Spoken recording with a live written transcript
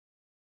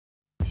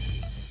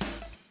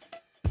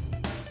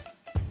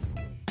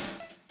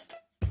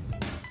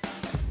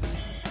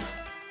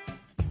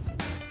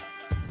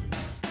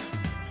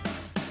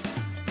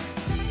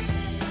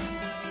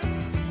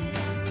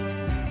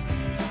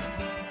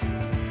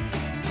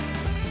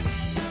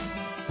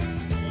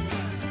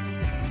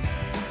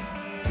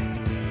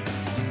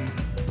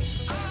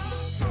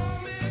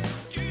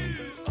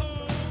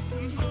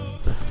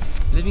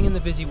Living in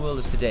the busy world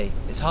of today,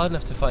 it's hard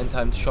enough to find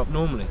time to shop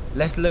normally,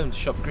 let alone to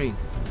shop green.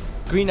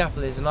 Green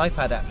Apple is an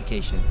iPad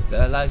application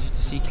that allows you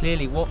to see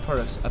clearly what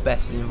products are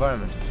best for the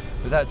environment,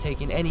 without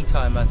taking any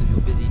time out of your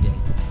busy day.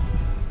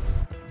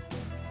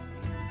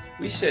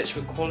 We search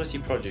for quality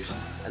produce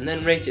and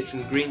then rate it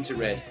from green to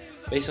red,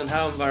 based on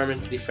how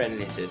environmentally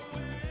friendly it is.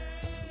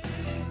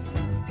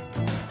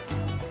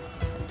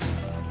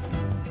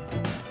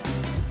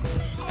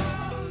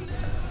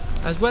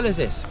 As well as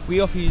this, we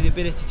offer you the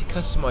ability to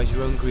customise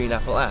your own Green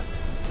Apple app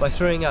by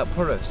throwing out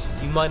products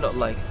you might not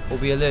like or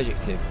be allergic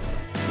to.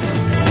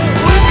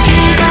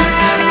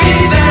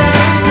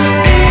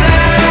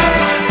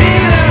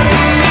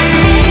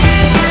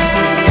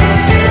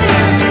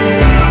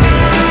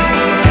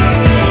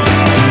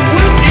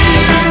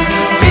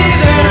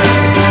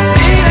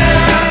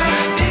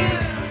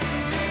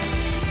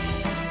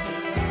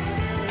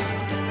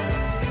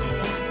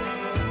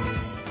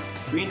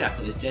 Green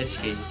Apple is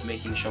dedicated to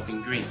making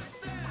shopping green,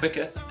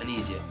 quicker and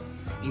easier.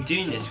 In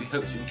doing this, we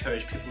hope to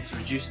encourage people to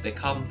reduce their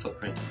carbon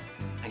footprint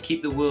and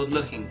keep the world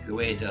looking the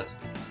way it does.